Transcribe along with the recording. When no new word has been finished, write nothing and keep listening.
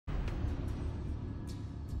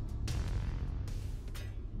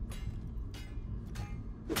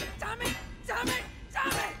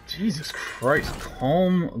Jesus Christ,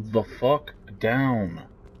 calm the fuck down.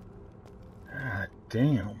 God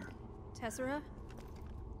damn. Tessera?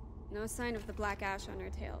 No sign of the black ash on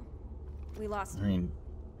her tail. We lost her. I mean,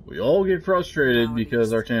 we all get frustrated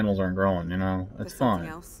because our channels aren't growing, you know? That's fine.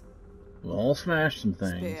 Else? We'll all smash some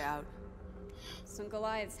things. Spit it out. Some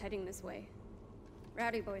Goliaths heading this way.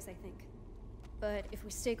 Rowdy boys, I think. But if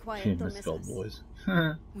we stay quiet, they'll miss us. Boys.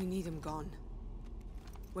 We need him gone.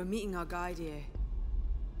 We're meeting our guide here.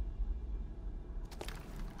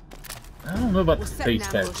 I don't know about the face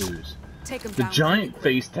tattoos. Take him the down giant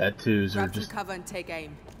face tattoos are Grab just... cover and take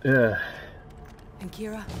aim. And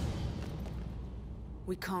Kira,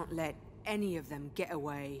 we can't let any of them get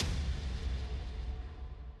away.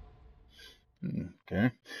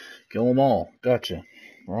 Okay. Kill them all. Gotcha.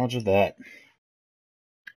 Roger that.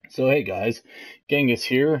 So, hey guys. Genghis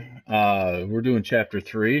here. We're doing chapter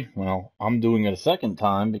 3. Well, I'm doing it a second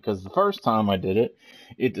time because the first time I did it,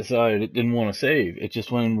 it decided it didn't want to save. It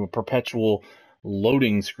just went into a perpetual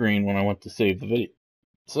loading screen when I went to save the video.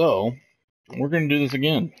 So, we're going to do this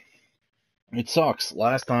again. It sucks.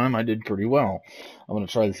 Last time I did pretty well. I'm going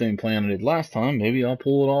to try the same plan I did last time. Maybe I'll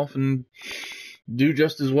pull it off and do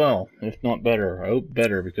just as well, if not better. I hope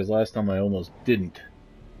better, because last time I almost didn't.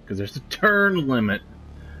 Because there's a turn limit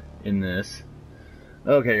in this.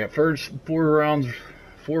 Okay, got first 4 rounds.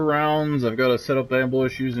 I've got to set up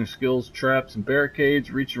ambush using skills, traps, and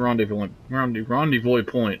barricades. Reach the rendezvous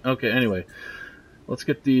point. Okay, anyway. Let's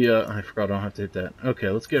get the, I forgot I don't have to hit that. Okay,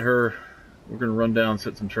 let's get her. We're going to run down and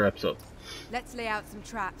set some traps up. Let's lay out some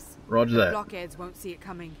traps. Roger that. Blockheads won't see it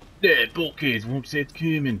coming. Yeah, blockheads won't see it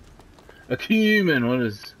coming. A cumin, what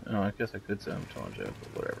is... Oh, I guess I could sabotage it,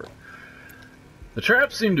 but whatever. The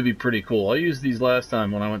traps seem to be pretty cool. I used these last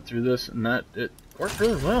time when I went through this, and it worked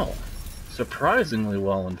really well. Surprisingly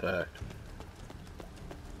well, in fact.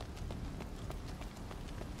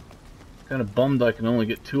 Kind of bummed I can only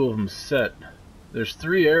get 2 of them set. There's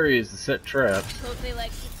 3 areas to set traps. Hope they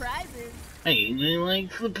like surprises. Hey, they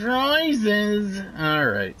like surprises!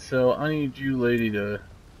 Alright, so I need you, lady, to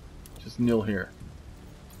just kneel here.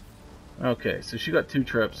 Okay, so she got 2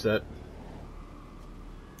 traps set.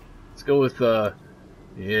 Let's go with,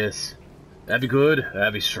 yes. That'd be good.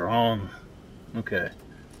 That'd be strong. Okay.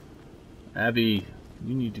 Abby,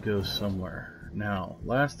 you need to go somewhere. Now,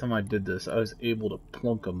 last time I did this, I was able to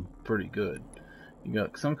plunk them pretty good. You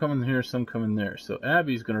got some coming here, some coming there. So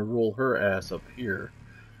Abby's going to roll her ass up here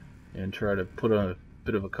and try to put a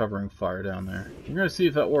bit of a covering fire down there. We're going to see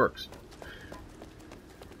if that works.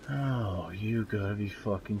 Oh, you gotta be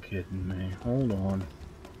fucking kidding me. Hold on.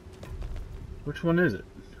 Which one is it?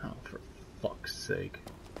 Oh, for fuck's sake.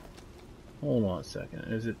 Hold on a second.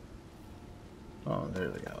 Is it... Oh, there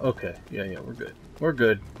we go. Okay. Yeah, we're good. We're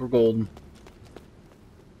good. We're golden.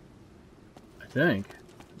 I think.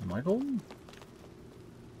 Am I golden?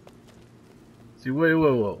 See, wait,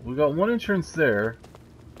 whoa. We got 1 entrance there.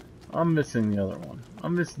 I'm missing the other one.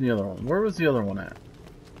 Where was the other one at?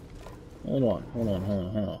 Hold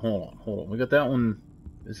on. We got that one.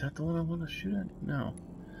 Is that the one I want to shoot at? No.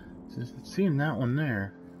 Seeing that one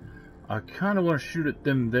there, I kind of want to shoot at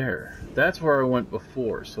them there. That's where I went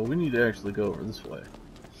before, so we need to actually go over this way.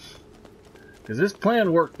 Because this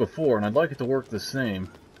plan worked before, and I'd like it to work the same.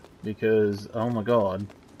 Because, oh my god,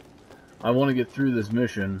 I want to get through this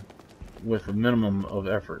mission with a minimum of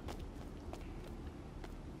effort.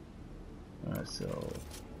 Alright, so...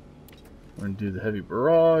 we're going to do the heavy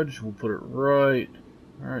barrage. We'll put it right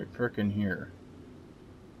frickin' here.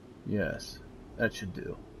 Yes, that should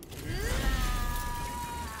do.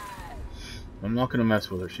 I'm not going to mess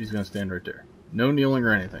with her. She's going to stand right there. No kneeling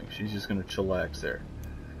or anything. She's just going to chillax there.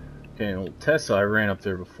 Okay, well, Tessa, I ran up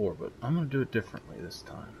there before, but I'm going to do it differently this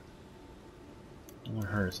time. I want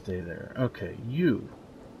her to stay there. Okay, you.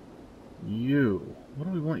 What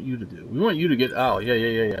do we want you to do? We want you to get... Oh,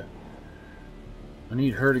 yeah. I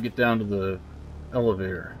need her to get down to the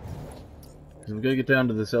elevator. Because we gotta get down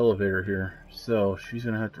to this elevator here. So, she's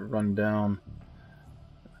gonna have to run down...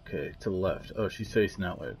 Okay, to the left. Oh, she's facing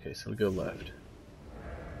that way. Okay, so we go left.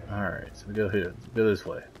 Alright, so we go here. Go this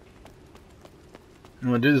way. I'm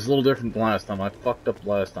gonna do this a little different than last time. I fucked up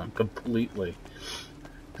last time completely.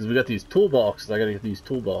 Because we got these toolboxes. I gotta get these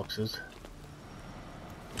toolboxes.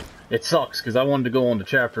 It sucks, because I wanted to go on to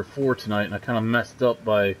chapter 4 tonight, and I kind of messed up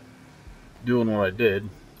by doing what I did.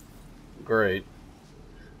 Great.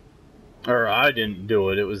 Or I didn't do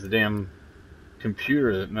it. It was the damn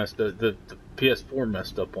computer that messed up. The PS4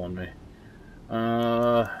 messed up on me.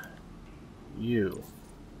 You.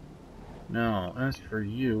 Now, as for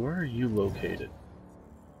you, where are you located?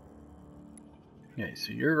 Okay,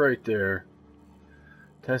 so you're right there.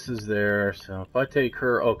 Tessa's there, so if I take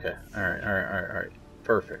her... Okay, alright.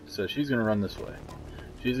 Perfect. So she's gonna run this way.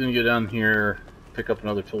 She's gonna go down here, pick up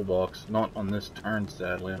another toolbox. Not on this turn,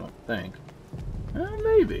 sadly, I don't think.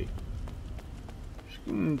 Maybe. She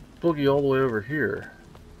can boogie all the way over here.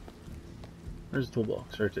 There's the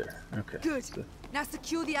toolbox, right there. Okay. Good. So Now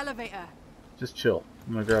secure the elevator. just chill.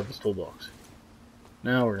 I'm gonna grab this toolbox.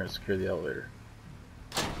 Now we're gonna secure the elevator.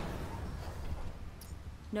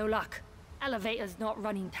 No luck. Elevator's not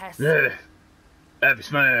running, Tess. Yeah. Happy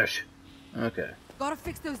smash. Okay. Gotta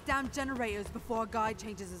fix those damn generators before a guy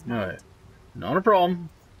changes his mind. Alright. Not a problem.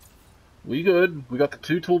 We good. We got the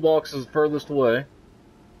 2 toolboxes furthest away.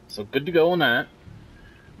 So good to go on that.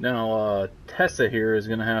 Now, Tessa here is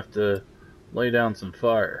gonna have to lay down some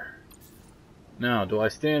fire. Now, do I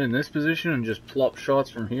stand in this position and just plop shots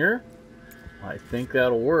from here? I think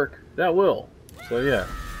that'll work. That will. So yeah.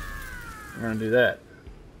 We're gonna do that.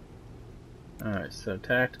 Alright, so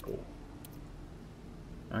tactical.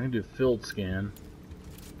 I can do field scan.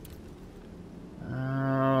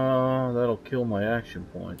 That'll kill my action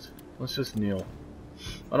points. Let's just kneel.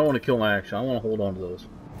 I don't want to kill my action. I want to hold on to those.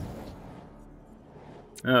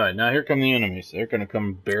 Alright, now here come the enemies. They're going to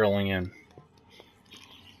come barreling in.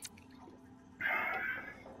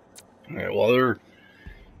 Alright, well, they're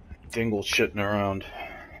dingle shitting around.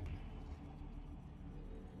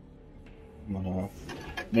 I'm gonna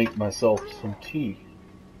make myself some tea.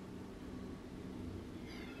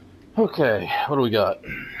 Okay, what do we got?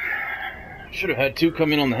 Should have had 2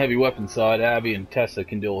 come in on the heavy weapon side. Abby and Tessa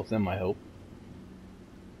can deal with them, I hope.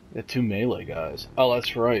 Got 2 melee guys. Oh,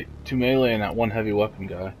 that's right. 2 melee and that 1 heavy weapon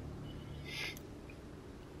guy.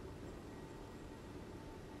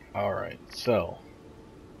 Alright, so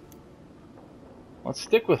let's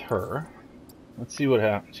stick with her. Let's see what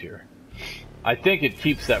happens here. I think it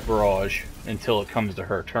keeps that barrage until it comes to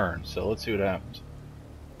her turn, so let's see what happens.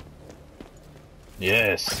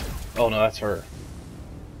 Yes. Oh no, that's her.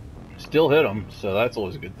 Still hit him, so that's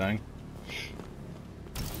always a good thing.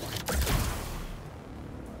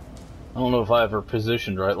 I don't know if I have her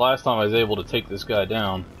positioned right. Last time I was able to take this guy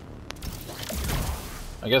down.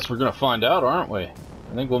 I guess we're gonna find out, aren't we?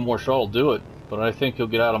 I think 1 more shot will do it, but I think he'll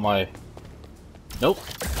get out of my... Nope.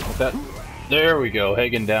 Like that. There we go.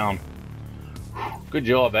 Hagen down. Good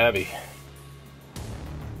job, Abby.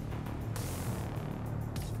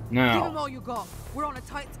 Now, Give him all you got. We're on a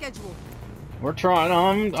tight schedule. we're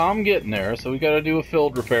trying. I'm getting there, so we got to do a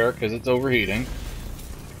field repair because it's overheating.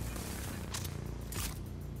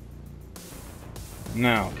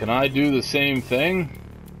 Now, can I do the same thing?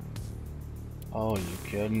 Oh,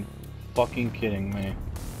 you fucking kidding me?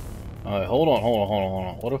 Alright, hold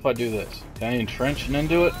on. What if I do this? Can I entrench and then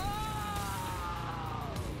do it?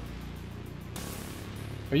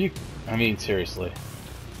 Are you... I mean, seriously.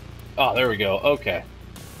 Oh, there we go. Okay.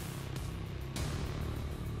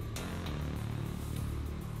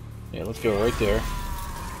 Yeah, let's go right there.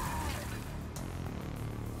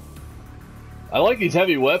 I like these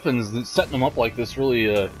heavy weapons, setting them up like this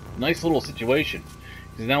really nice little situation.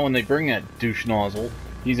 Because now when they bring that douche nozzle,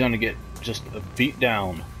 he's going to get just beat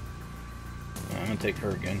down. I'm going to take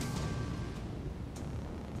her again.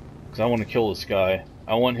 Because I want to kill this guy.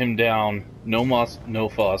 I want him down, no muss, no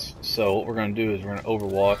fuss. So what we're going to do is we're going to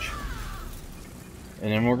overwatch.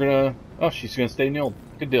 And then we're going to... Oh, she's going to stay kneeled.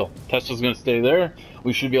 Good deal. Tesla's going to stay there.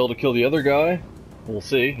 We should be able to kill the other guy. We'll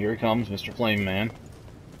see. Here he comes, Mr. Flame Man.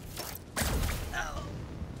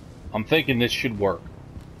 I'm thinking this should work.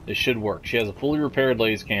 This should work. She has a fully repaired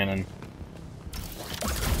laser cannon.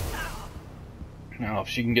 Now, if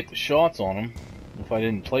she can get the shots on him, if I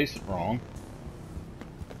didn't place it wrong.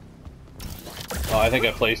 Oh, I think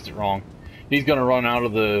I placed it wrong. He's going to run out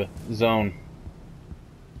of the zone.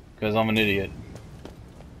 Because I'm an idiot.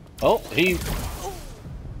 Oh, he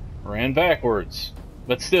ran backwards.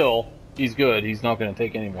 But still, he's good. He's not going to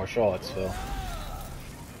take any more shots, so.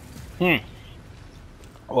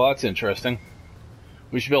 Well, that's interesting.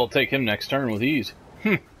 We should be able to take him next turn with ease.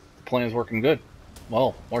 The plan's working good.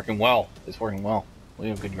 Well, working well. It's working well. We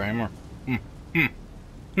have good grammar.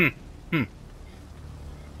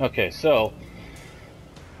 Okay, so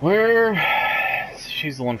where...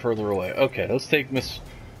 She's the one further away. Okay, let's take Miss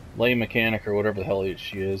Lay Mechanic or whatever the hell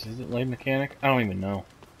she is. Is it Lay Mechanic? I don't even know.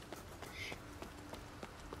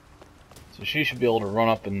 So she should be able to run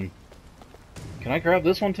up and... Can I grab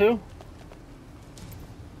this one too?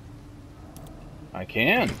 I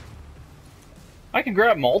can. I can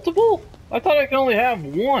grab multiple? I thought I could only have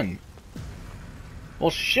one. Well,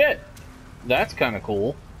 shit. That's kind of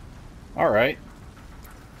cool. Alright.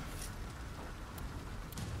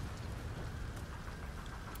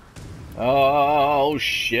 Oh,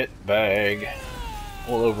 shit bag.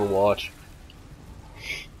 We'll overwatch.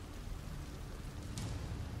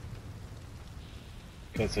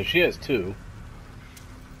 Okay, so she has 2.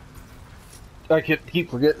 I keep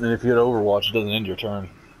forgetting that if you hit Overwatch, it doesn't end your turn.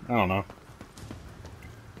 I don't know.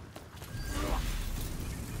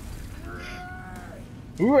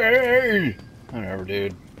 Hooray! Whatever,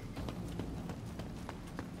 dude.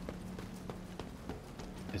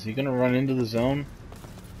 Is he gonna run into the zone?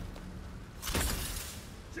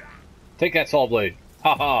 Take that saw blade.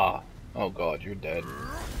 Haha! Oh god, you're dead.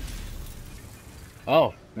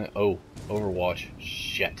 Oh. Oh. Overwatch.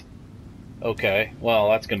 Shit. Okay. Well,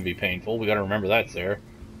 that's gonna be painful. We gotta remember that's there.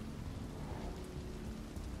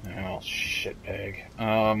 Oh, shit peg.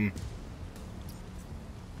 I'll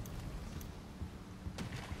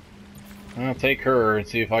take her and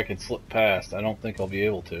see if I can slip past. I don't think I'll be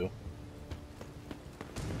able to.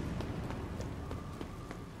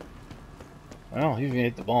 Well, he's gonna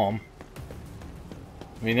hit the bomb.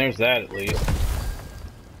 I mean, there's that at least.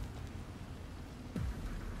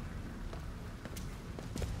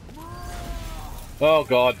 Oh,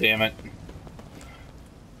 god damn it.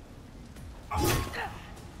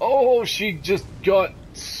 Oh, she just got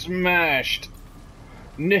smashed.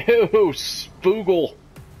 No, Spoogle.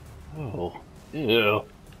 Oh, ew.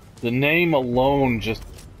 The name alone just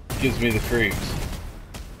gives me the creeps.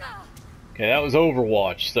 Okay, that was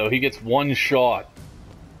Overwatch, so he gets 1 shot.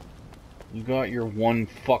 You got your 1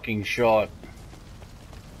 fucking shot.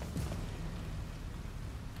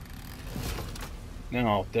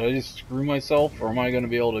 Now, did I just screw myself, or am I going to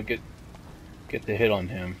be able to get the hit on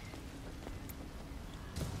him?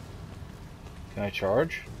 Can I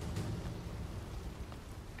charge?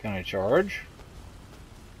 Can I charge?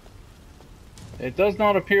 It does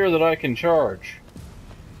not appear that I can charge.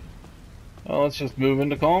 Well, let's just move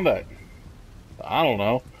into combat. I don't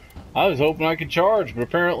know. I was hoping I could charge, but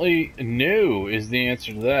apparently no is the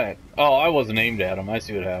answer to that. Oh, I wasn't aimed at him. I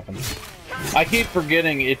see what happened. I keep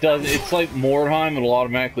forgetting it does. It's like Mordheim, it'll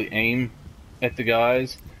automatically aim at the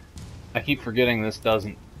guys. I keep forgetting this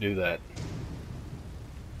doesn't do that.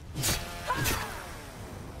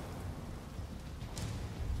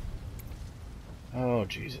 Oh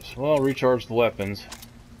Jesus! Well, recharge the weapons.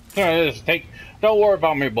 Don't worry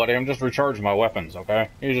about me, buddy. I'm just recharging my weapons. Okay?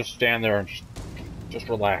 You just stand there and just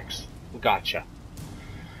relax. We gotcha.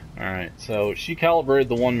 All right. So she calibrated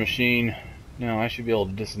the 1 machine. Now I should be able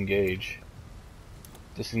to disengage.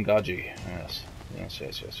 Disengage. Yes.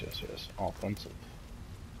 Yes. Offensive.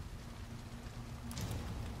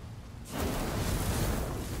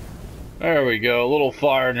 There we go. A little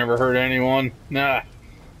fire never hurt anyone. Nah.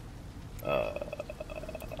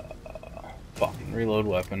 Fucking reload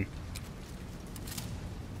weapon.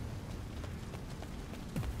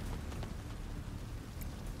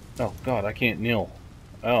 Oh god, I can't kneel.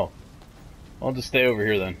 Oh. I'll just stay over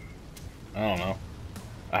here then. I don't know.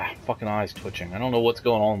 Ah, fucking eye's twitching. I don't know what's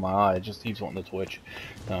going on with my eye. It just keeps wanting to twitch.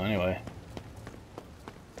 So anyway.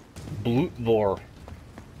 Blutvor.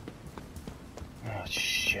 Oh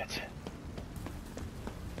shit.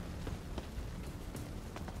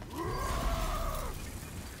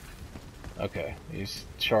 Okay, he's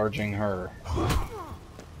charging her.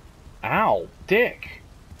 Ow, dick.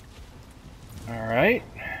 Alright,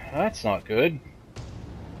 that's not good.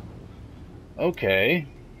 Okay.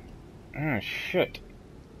 Oh shit.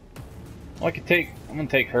 Well, I'm gonna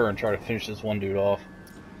take her and try to finish this one dude off.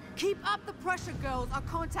 Keep up the pressure, girls. Our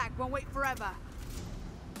contact won't wait forever.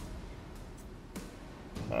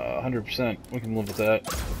 100%. We can live with that.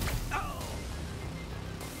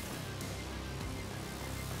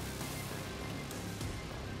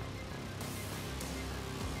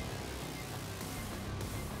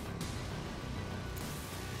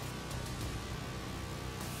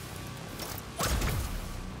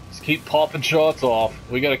 Keep popping shots off.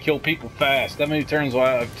 We gotta kill people fast. That many turns,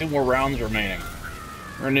 I have 2 more rounds remaining.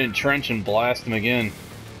 We're gonna entrench and blast them again.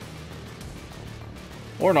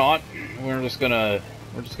 Or not. We're just gonna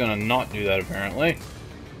not do that apparently.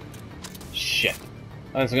 Shit.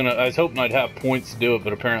 I was hoping I'd have points to do it,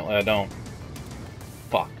 but apparently I don't.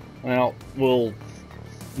 Fuck. Well, we'll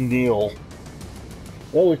kneel.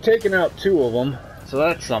 Well, we've taken out 2 of them, so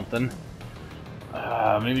that's something.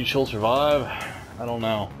 Maybe she'll survive. I don't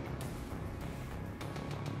know.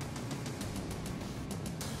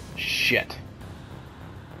 Shit.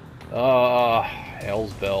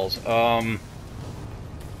 Hell's bells.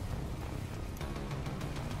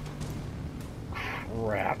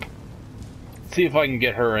 Crap. Let's see if I can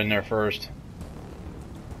get her in there first.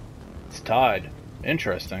 It's tied.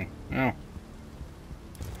 Interesting. Oh.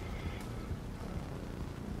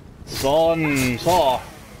 Saw and saw.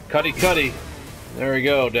 Cutty. There we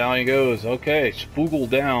go, down he goes. Okay, spoogle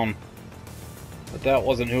down. But that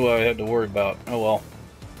wasn't who I had to worry about. Oh well.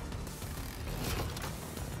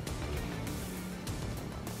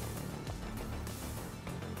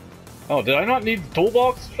 Oh, did I not need the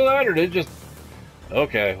toolbox for that, or did it just...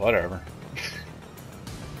 Okay, whatever.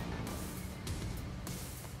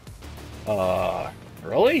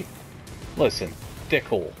 Really? Listen,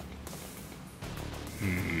 dickhole.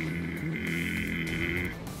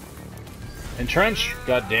 Entrench,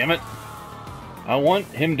 goddammit. I want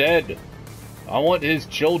him dead. I want his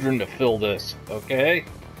children to fill this, okay?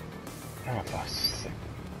 Oh, for sake.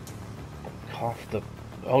 Cough the...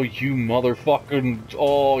 Oh, you motherfucking...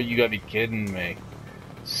 Oh, you gotta be kidding me.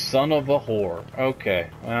 Son of a whore. Okay,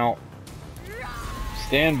 well...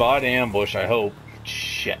 Stand by to ambush, I hope.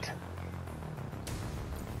 Shit.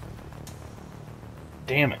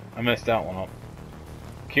 Damn it, I messed that one up.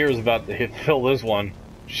 Kira's about to fill this one.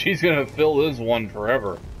 She's gonna fill this one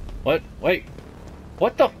forever. What? Wait.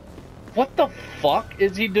 What the fuck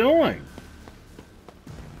is he doing?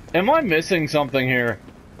 Am I missing something here?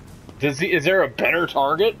 Is there a better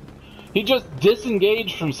target? He just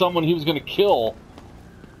disengaged from someone he was gonna kill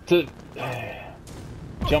to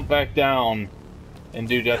jump back down and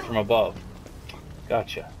do death from above.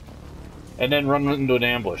 Gotcha. And then run into an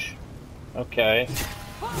ambush. Okay.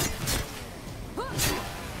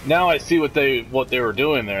 Now I see what they were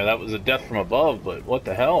doing there. That was a death from above, but what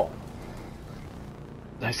the hell?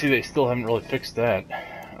 I see they still haven't really fixed that.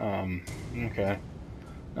 Okay.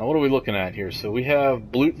 Now what are we looking at here? So we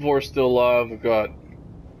have Blutvor still alive. We've got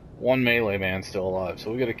one melee man still alive.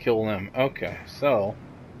 So we got to kill them. Okay. So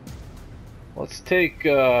let's take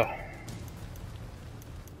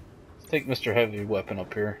Mr. Heavy Weapon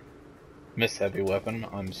up here. Miss Heavy Weapon.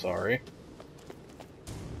 I'm sorry.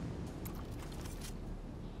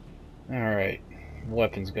 Alright,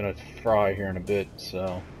 weapon's gonna fry here in a bit,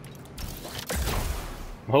 so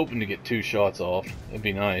I'm hoping to get 2 shots off. It'd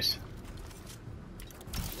be nice.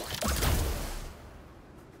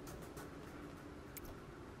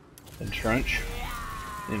 Entrench.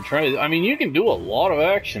 Entrench. I mean, you can do a lot of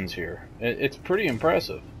actions here. It's pretty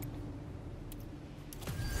impressive.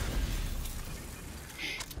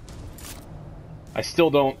 I still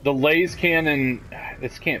don't... The laser cannon...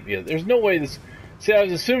 This can't be... There's no way this... See, I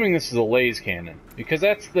was assuming this is a laser cannon, because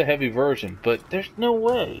that's the heavy version, but there's no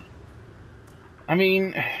way. I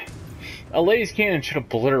mean, a laser cannon should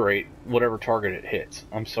obliterate whatever target it hits.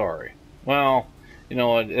 I'm sorry. Well, you know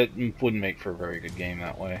what, it wouldn't make for a very good game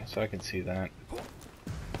that way, so I can see that.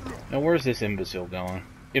 Now, where's this imbecile going?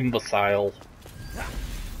 Imbecile.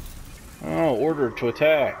 Oh, ordered to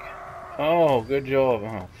attack. Oh, good job.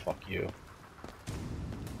 Oh, fuck you.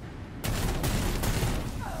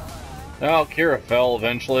 Oh, Kira fell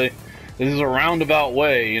eventually. This is a roundabout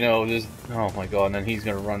way, you know. This. Oh my god, and then he's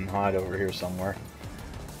gonna run and hide over here somewhere.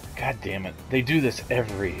 God damn it. They do this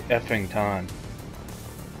every effing time.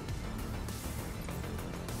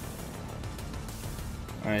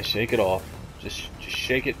 Alright, shake it off. Just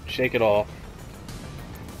shake it off.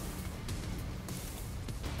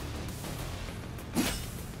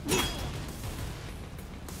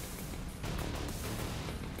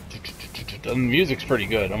 The music's pretty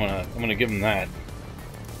good. I'm gonna give him that.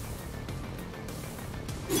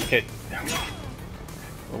 Okay,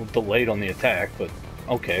 a little delayed on the attack, but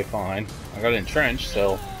okay, fine. I got entrenched,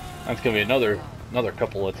 so that's gonna be another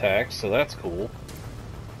couple attacks. So that's cool.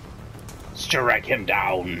 Strike him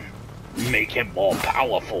down. Make him more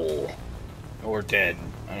powerful, or dead.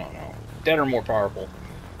 I don't know. Dead or more powerful.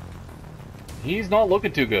 He's not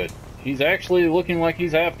looking too good. He's actually looking like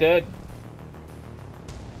he's half dead.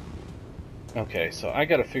 Okay, so I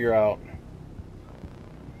gotta figure out...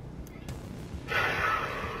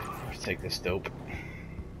 Let's take this dope.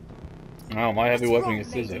 Oh, my heavy weapon is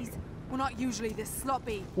scissor. We're not usually this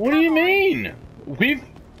sloppy. What do you mean? We've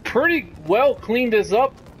pretty well cleaned this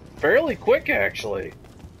up fairly quick, actually.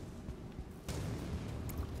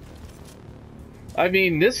 I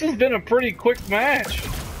mean, this has been a pretty quick match.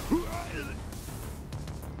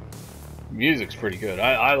 Music's pretty good.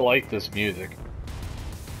 I like this music.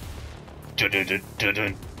 Can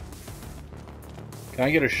I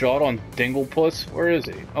get a shot on Dinglepuss? Where is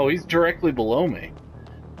he? Oh, he's directly below me.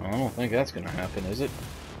 I don't think that's gonna happen, is it?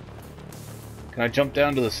 Can I jump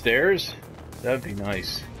down to the stairs? That'd be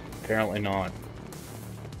nice. Apparently not.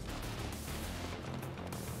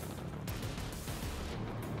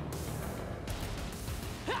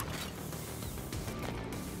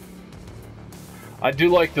 I do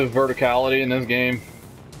like the verticality in this game.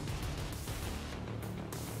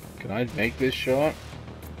 Can I make this shot?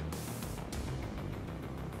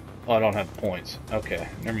 Oh, I don't have points. Okay,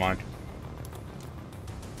 never mind.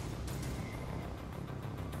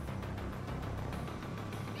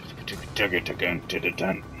 Took it again to the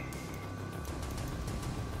tent.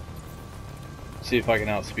 See if I can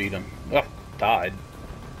outspeed him. Oh, died.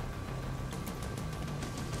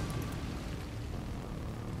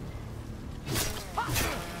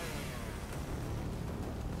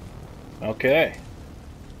 Okay.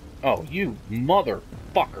 Oh, you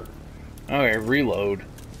motherfucker. Okay, reload.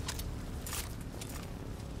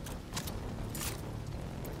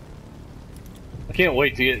 I can't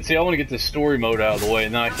wait to get... See, I want to get this story mode out of the way,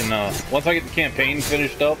 and then I can, once I get the campaign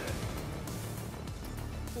finished up...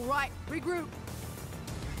 Alright, regroup.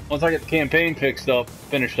 Once I get the campaign finished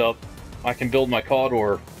up, I can build my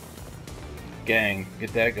Cawdor gang.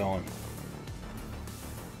 Get that going.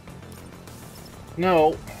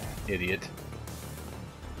 No. Idiot.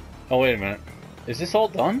 Oh, wait a minute. Is this all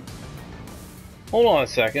done? Hold on a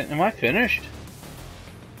second. Am I finished?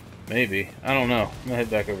 Maybe. I don't know. I'm gonna head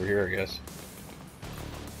back over here, I guess.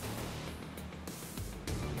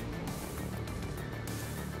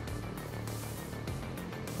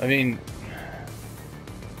 I mean...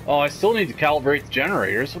 Oh, I still need to calibrate the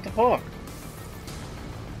generators. What the fuck?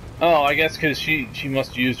 Oh, I guess because she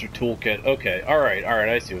must have used her toolkit. Okay, alright,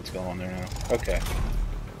 I see what's going on there now. Okay.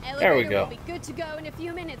 There we go. Will be good to go in a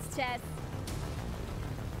few minutes, Tess.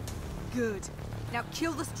 Good. Now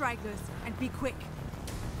kill the stragglers and be quick.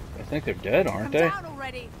 I think they're dead, aren't Come they? down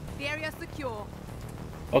already. The area's secure.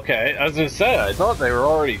 Okay, I was gonna say, I thought they were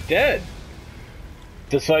already dead.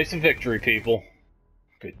 Decisive victory, people.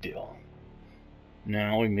 Good deal.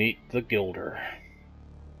 Now we meet the Gilder.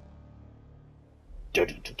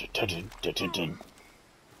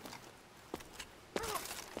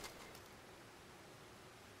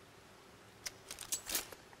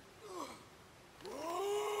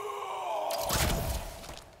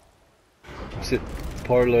 Is it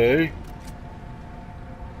parlay?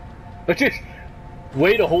 Okay.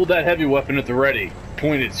 Way to hold that heavy weapon at the ready.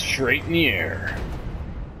 Pointed straight in the air.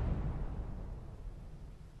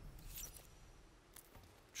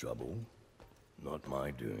 Trouble? Not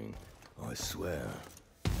my doing, I swear.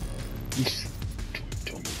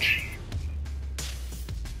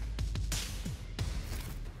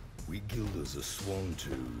 We Guilders are sworn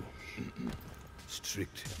to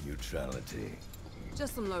strict neutrality.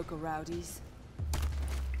 Just some local rowdies.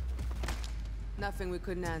 Nothing we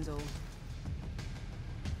couldn't handle.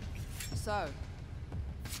 So,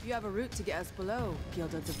 you have a route to get us below,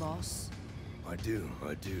 Gilder DeVos? I do.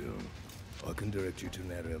 I can direct you to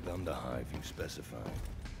an area of the Underhive you specify.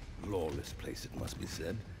 Lawless place, it must be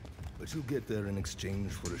said. But you'll get there in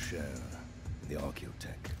exchange for a share in the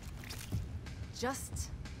archaeotech. Just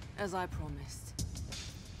as I promised.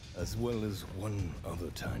 As well as one other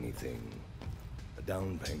tiny thing. A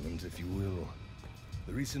down payment, if you will.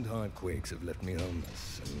 The recent hive quakes have left me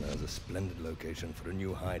homeless, and there's a splendid location for a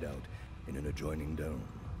new hideout in an adjoining dome.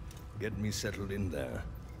 Get me settled in there,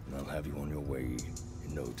 and I'll have you on your way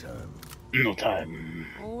in no time. No time.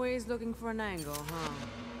 Always looking for an angle, huh?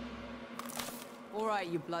 Alright,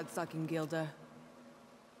 you blood-sucking Gilder.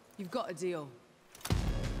 You've got a deal.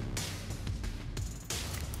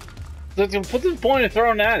 What's the point of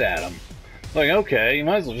throwing that at him? Like, okay, you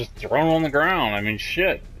might as well just throw it on the ground. I mean,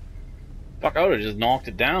 shit. Fuck, I would've just knocked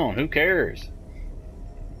it down. Who cares?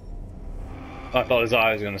 I thought his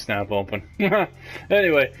eye was gonna snap open.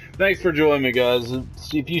 Anyway, thanks for joining me, guys.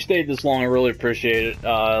 If you stayed this long, I really appreciate it.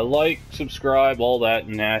 Like, subscribe, all that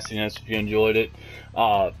nastiness if you enjoyed it.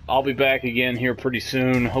 I'll be back again here pretty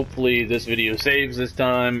soon. Hopefully this video saves this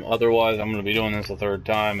time. Otherwise, I'm going to be doing this a third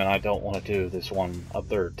time, and I don't want to do this one a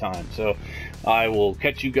third time. So I will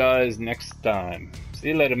catch you guys next time. See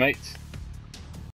you later, mates.